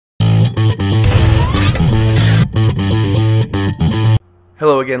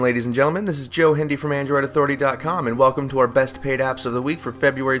Hello again, ladies and gentlemen. This is Joe Hindi from AndroidAuthority.com, and welcome to our best paid apps of the week for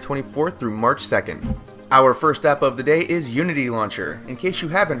February 24th through March 2nd. Our first app of the day is Unity Launcher. In case you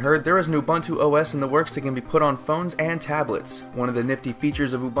haven't heard, there is an Ubuntu OS in the works that can be put on phones and tablets. One of the nifty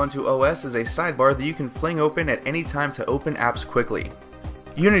features of Ubuntu OS is a sidebar that you can fling open at any time to open apps quickly.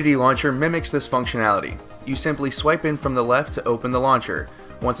 Unity Launcher mimics this functionality. You simply swipe in from the left to open the launcher.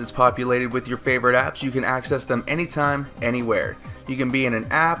 Once it's populated with your favorite apps, you can access them anytime, anywhere. You can be in an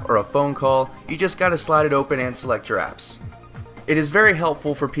app or a phone call, you just gotta slide it open and select your apps. It is very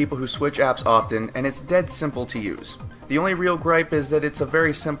helpful for people who switch apps often, and it's dead simple to use. The only real gripe is that it's a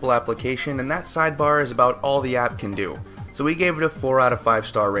very simple application, and that sidebar is about all the app can do. So we gave it a 4 out of 5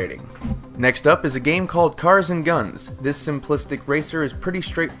 star rating. Next up is a game called Cars and Guns. This simplistic racer is pretty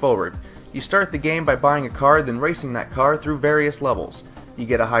straightforward. You start the game by buying a car, then racing that car through various levels. You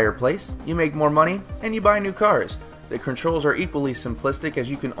get a higher place, you make more money, and you buy new cars. The controls are equally simplistic as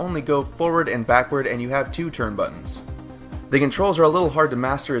you can only go forward and backward, and you have 2 turn buttons. The controls are a little hard to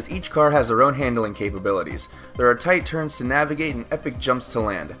master as each car has their own handling capabilities. There are tight turns to navigate and epic jumps to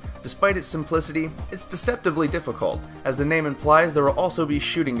land. Despite its simplicity, it's deceptively difficult. As the name implies, there will also be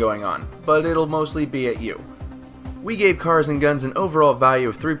shooting going on, but it'll mostly be at you. We gave Cars and Guns an overall value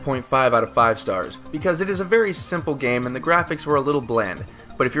of 3.5 out of 5 stars, because it is a very simple game and the graphics were a little bland,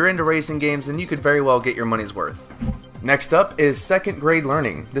 but if you're into racing games then you could very well get your money's worth. Next up is Second Grade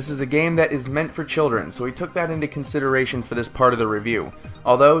Learning. This is a game that is meant for children, so we took that into consideration for this part of the review.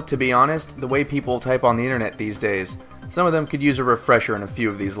 Although, to be honest, the way people type on the internet these days, some of them could use a refresher in a few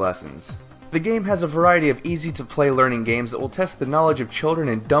of these lessons. The game has a variety of easy-to-play learning games that will test the knowledge of children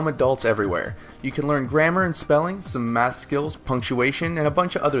and dumb adults everywhere. You can learn grammar and spelling, some math skills, punctuation, and a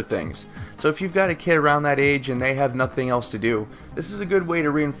bunch of other things. So if you've got a kid around that age and they have nothing else to do, this is a good way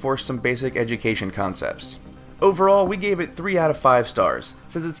to reinforce some basic education concepts. Overall, we gave it 3 out of 5 stars.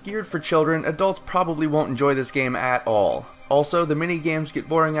 Since it's geared for children, adults probably won't enjoy this game at all. Also, the mini-games get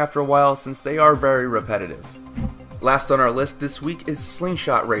boring after a while since they are very repetitive. Last on our list this week is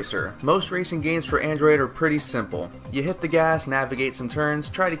Slingshot Racer. Most racing games for Android are pretty simple. You hit the gas, navigate some turns,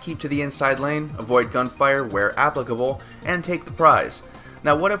 try to keep to the inside lane, avoid gunfire where applicable, and take the prize.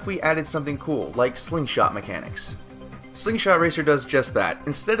 Now what if we added something cool, like slingshot mechanics? Slingshot Racer does just that.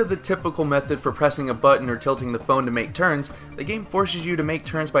 Instead of the typical method for pressing a button or tilting the phone to make turns, the game forces you to make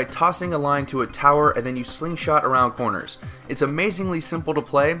turns by tossing a line to a tower and then you slingshot around corners. It's amazingly simple to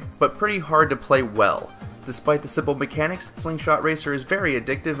play, but pretty hard to play well. Despite the simple mechanics, Slingshot Racer is very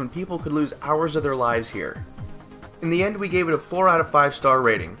addictive and people could lose hours of their lives here. In the end, we gave it a 4 out of 5 star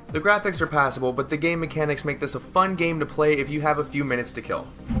rating. The graphics are passable, but the game mechanics make this a fun game to play if you have a few minutes to kill.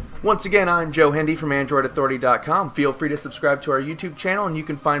 Once again, I'm Joe Hindi from AndroidAuthority.com. Feel free to subscribe to our YouTube channel and you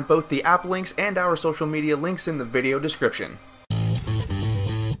can find both the app links and our social media links in the video description.